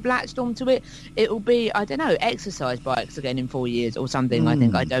people have latched onto it. It will be, I don't know, exercise bikes again in 4 years or something. I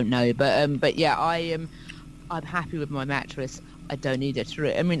think, I don't know, but yeah, I'm happy with my mattress. I don't need it.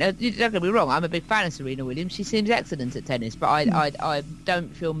 Don't get me wrong, I'm a big fan of Serena Williams. She seems excellent at tennis, but I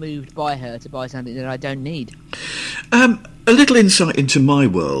don't feel moved by her to buy something that I don't need. A little insight into my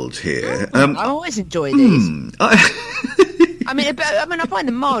world here. I always enjoy these. I find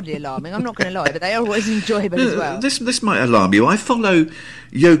them mildly alarming, I'm not going to lie, but they are always enjoyable as well. This might alarm you. I follow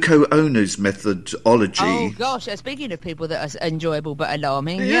Yoko Ono's methodology. Oh, gosh, speaking of people that are enjoyable but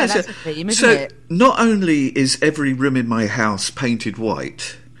alarming, that's a theme, isn't it? Not only is every room in my house painted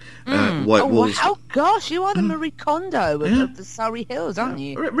white, white walls. Oh, gosh, you are the Marie Kondo of the Surrey Hills, aren't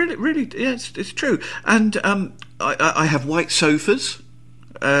you? Really, yes, it's true. And I have white sofas.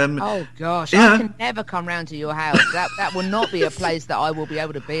 Oh gosh, I can never come round to your house. That will not be a place that I will be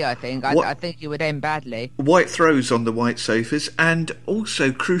able to be, I think. I think you would end badly. White throws on the white sofas, and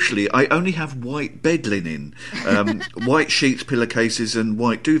also, crucially, I only have white bed linen, white sheets, pillowcases and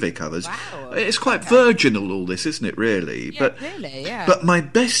white duvet covers. Wow. It's quite virginal, all this, isn't it, really? Yeah, really, yeah. But my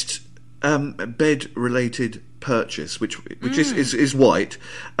best bed-related purchase, which is white,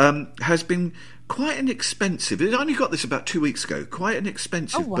 has been quite an expensive. I only got this about 2 weeks ago. Quite an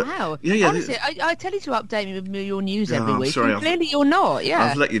expensive. Oh wow! But, yeah. Honestly, I tell you to update me with your news every week. Sorry, clearly you're not. Yeah,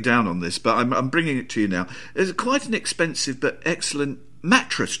 I've let you down on this, but I'm bringing it to you now. It's quite an expensive but excellent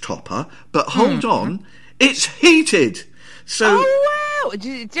mattress topper. But hold on, it's heated. So. Oh wow!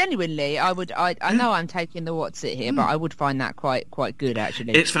 Genuinely, I know I'm taking the what's it here, but I would find that quite good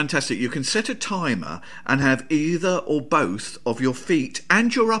actually. It's fantastic. You can set a timer and have either or both of your feet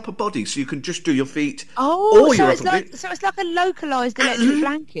and your upper body, so you can just do your feet. Oh, so it's like a localised electric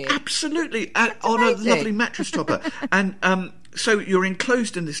blanket. Absolutely, on a lovely mattress topper, and so you're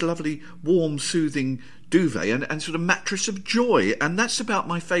enclosed in this lovely, warm, soothing duvet and sort of mattress of joy, and that's about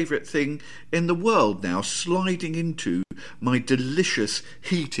my favourite thing in the world now, sliding into my delicious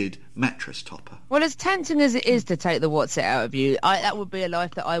heated mattress topper. Well, as tempting as it is to take the what's it out of you, that would be a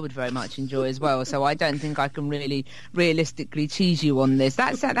life that I would very much enjoy as well, so I don't think I can really realistically tease you on this.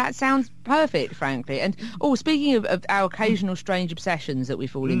 That sounds perfect, frankly. And speaking of our occasional strange obsessions that we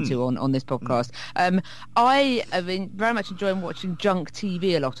fall into on this podcast, I have been very much enjoying watching junk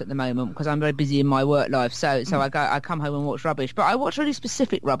TV a lot at the moment because I'm very busy in my work life, so I come home and watch rubbish, but I watch really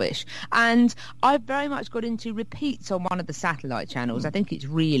specific rubbish, and I've very much got into repeats on one of the satellite channels. I think it's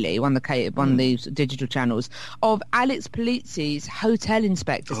Really one of the digital channels of Alex Polizzi's Hotel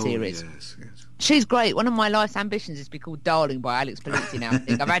Inspector series. Yes. She's great. One of my life's ambitions is to be called Darling by Alex Polizzi now. I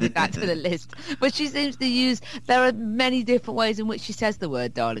think I've added that to the list. But she seems to use, there are many different ways in which she says the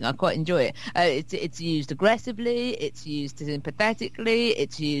word darling. I quite enjoy it. It's used aggressively, it's used sympathetically,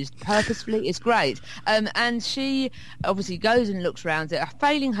 it's used purposefully. It's great. And she obviously goes and looks around at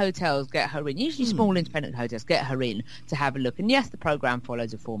failing hotels, get her in. Usually small independent hotels, get her in to have a look. And yes, the programme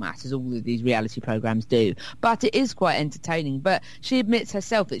follows a format, as all of these reality programmes do. But it is quite entertaining. But she admits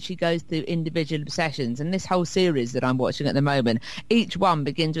herself that she goes through individual obsessions, and this whole series that I'm watching at the moment, each one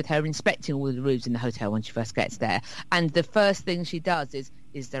begins with her inspecting all of the rooms in the hotel when she first gets there, and the first thing she does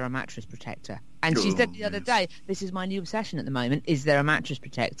is there a mattress protector? And she said the other day, this is my new obsession at the moment, is there a mattress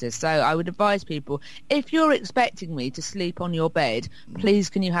protector? So I would advise people, if you're expecting me to sleep on your bed, please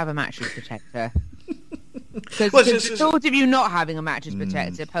can you have a mattress protector? Because the thought of you not having a mattress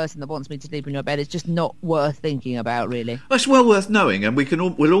protector, a person that wants me to sleep in your bed, is just not worth thinking about, really. Well, it's well worth knowing, and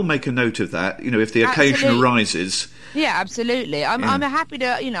we'll all make a note of that. You know, if the occasion arises. Yeah, absolutely. I'm happy to,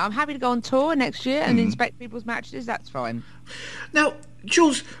 I'm happy to go on tour next year and inspect people's mattresses. That's fine. Now,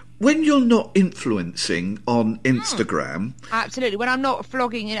 Jules, when you're not influencing on Instagram... Absolutely, when I'm not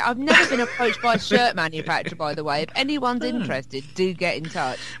flogging in... I've never been approached by a shirt manufacturer, by the way. If anyone's interested, do get in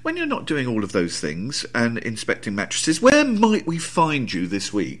touch. When you're not doing all of those things and inspecting mattresses, where might we find you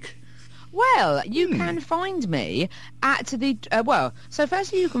this week? Well, you can find me at the... so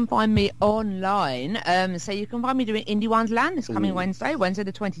firstly, you can find me online. So you can find me doing Indie Wonderland this coming Wednesday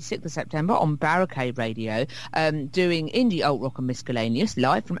the 26th of September on Barricade Radio, doing Indie Alt Rock and Miscellaneous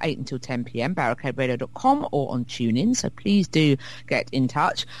live from 8 until 10 p.m, barricaderadio.com or on TuneIn. So please do get in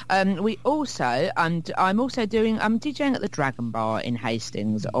touch. We also... I'm DJing at the Dragon Bar in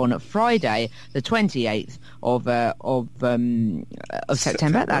Hastings on Friday, the 28th of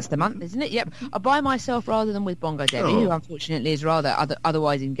September. That's the month, isn't it? Yep, by myself rather than with Bongo Debbie, who unfortunately is rather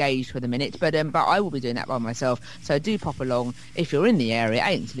otherwise engaged for the minute. But I will be doing that by myself. So do pop along if you're in the area,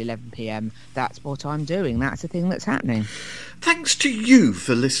 8 until 11 p.m. That's what I'm doing. That's the thing that's happening. Thanks to you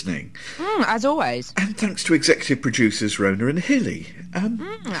for listening. As always. And thanks to executive producers Rona and Hilly.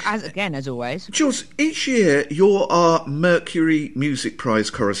 As always. Jules, each year you're our Mercury Music Prize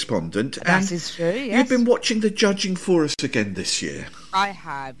correspondent. That is true, yes. You've been watching the judging for us again this year. I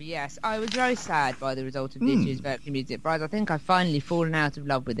have, yes. I was very sad by the result of this year's Mercury Music Prize. I think I've finally fallen out of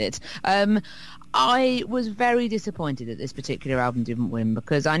love with it. I was very disappointed that this particular album didn't win,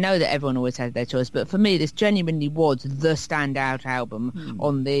 because I know that everyone always has their choice, but for me, this genuinely was the standout album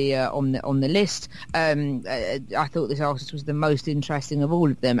on the list. I thought this artist was the most interesting of all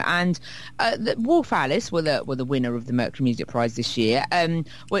of them, and Wolf Alice were the winner of the Mercury Music Prize this year,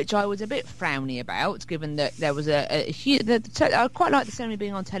 which I was a bit frowny about, given that there was a huge. I quite like the ceremony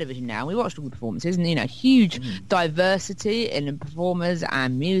being on television now. We watched all the performances, and huge diversity in performers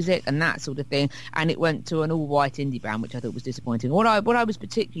and music and that sort of thing. And it went to an all-white indie band, which I thought was disappointing. What I was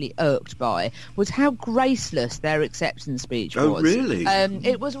particularly irked by was how graceless their acceptance speech was. Oh, really?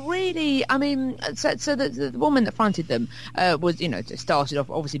 It was really, so the woman that fronted them was, started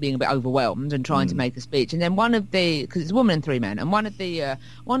off obviously being a bit overwhelmed and trying to make a speech. And then because it's a woman and three men, and one of the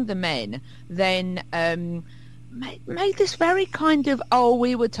men then... made this very kind of,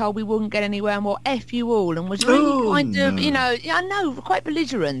 we were told we wouldn't get anywhere, and F you all, and was really quite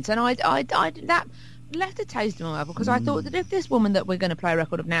belligerent, and I that left a taste in my mouth, because I thought that if this woman that we're going to play a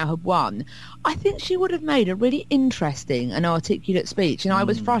record of now had won, I think she would have made a really interesting and articulate speech, and I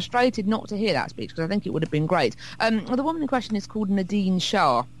was frustrated not to hear that speech, because I think it would have been great. The woman in question is called Nadine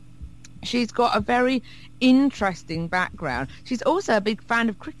Shah. She's got a very interesting background. She's also a big fan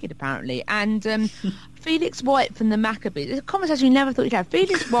of cricket, apparently, and Felix White from the Maccabees. It's a conversation you never thought you'd have.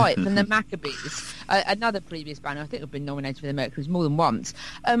 Felix White from the Maccabees, another previous band I think have been nominated for the Mercury's more than once,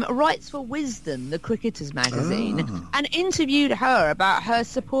 writes for Wisdom, the cricketers magazine, and interviewed her about her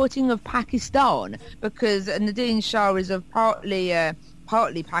supporting of Pakistan, because Nadine Shah is of partly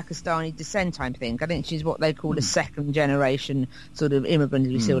Pakistani descent, I think. I think she's what they call a second generation sort of immigrant,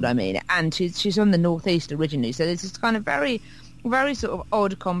 if you see what I mean. And she's from the northeast originally, so there's this kind of very sort of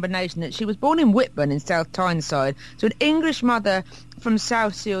odd combination that she was born in Whitburn in South Tyneside, to an English mother from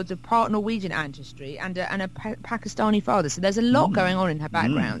South Shields of part Norwegian ancestry and a Pakistani father. So there's a lot going on in her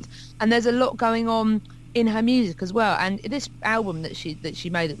background, and there's a lot going on in her music as well. And this album that she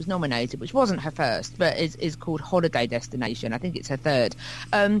made that was nominated, which wasn't her first, but is called Holiday Destination. I think it's her third.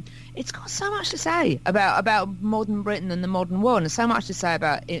 It's got so much to say about modern Britain and the modern world, and so much to say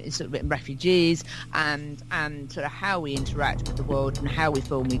about sort of refugees and sort of how we interact with the world and how we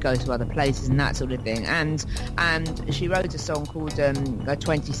feel when we go to other places and that sort of thing. And she wrote a song called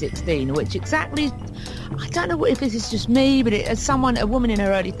 2016, which exactly, I don't know if this is just me, but as a woman in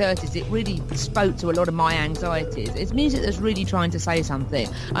her early 30s, it really spoke to a lot of my anxieties. It's music that's really trying to say something,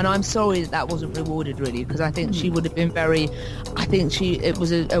 and I'm sorry that wasn't rewarded, really, because I think she would have been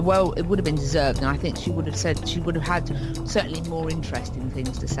it would have been deserved, and I think she would have had certainly more interesting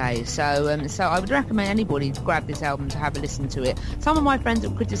things to say. So I would recommend anybody to grab this album to have a listen to it. Some of my friends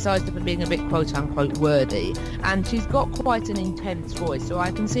have criticised her for being a bit quote unquote wordy, and she's got quite an intense voice, so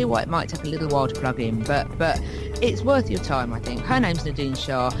I can see why it might take a little while to plug in, but it's worth your time, I think. Her name's Nadine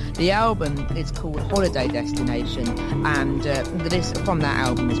Shah. The album is called Holiday Destination, and this from that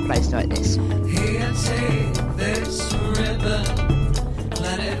album is placed like this. Here, take this ribbon,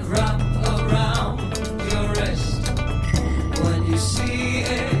 let it wrap around your wrist. When you see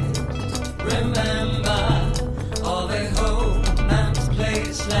it, remember, all they hope man's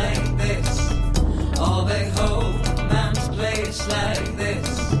place like this. All they hope man's place like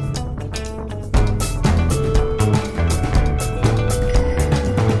this.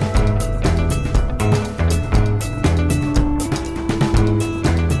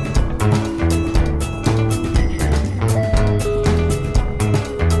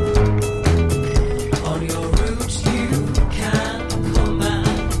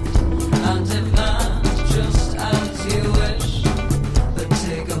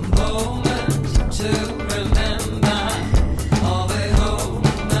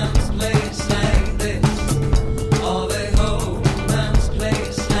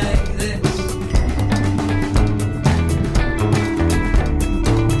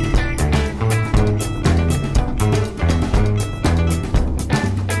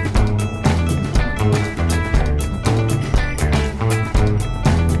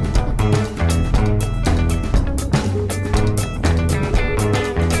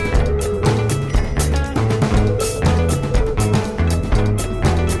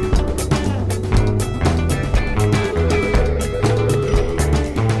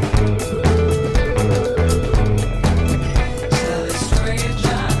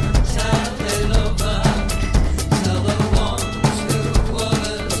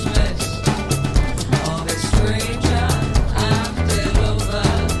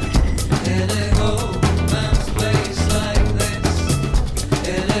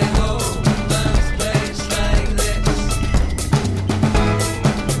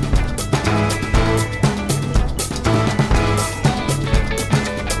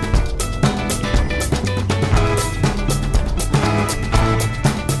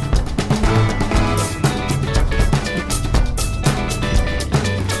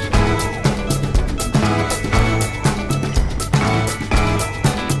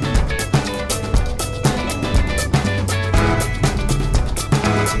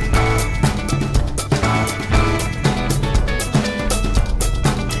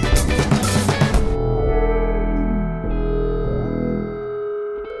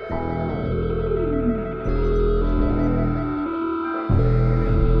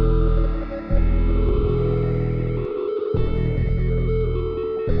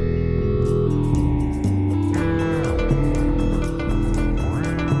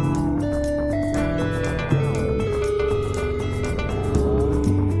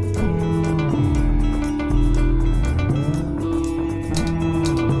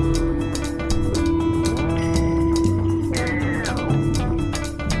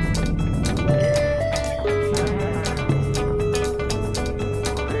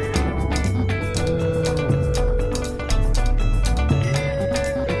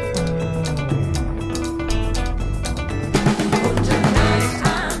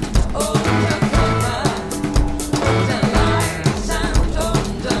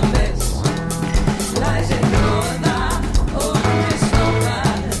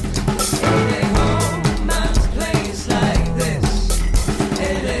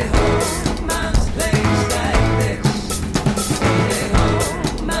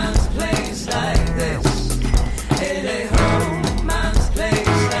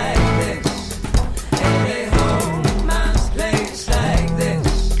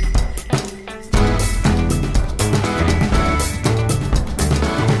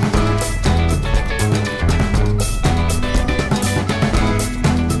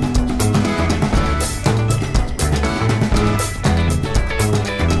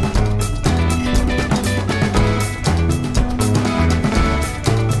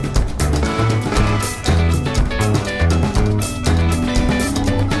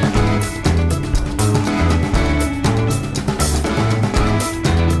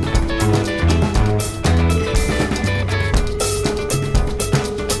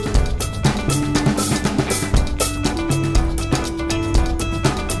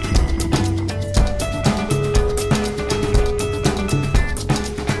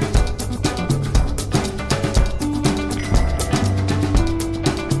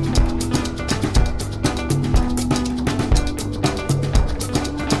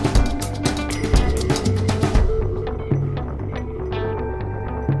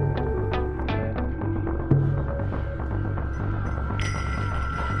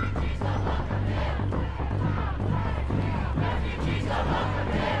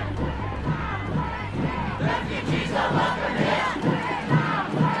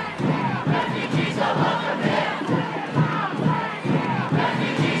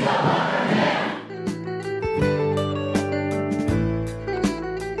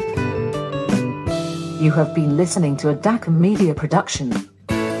 You have been listening to a DACA Media production.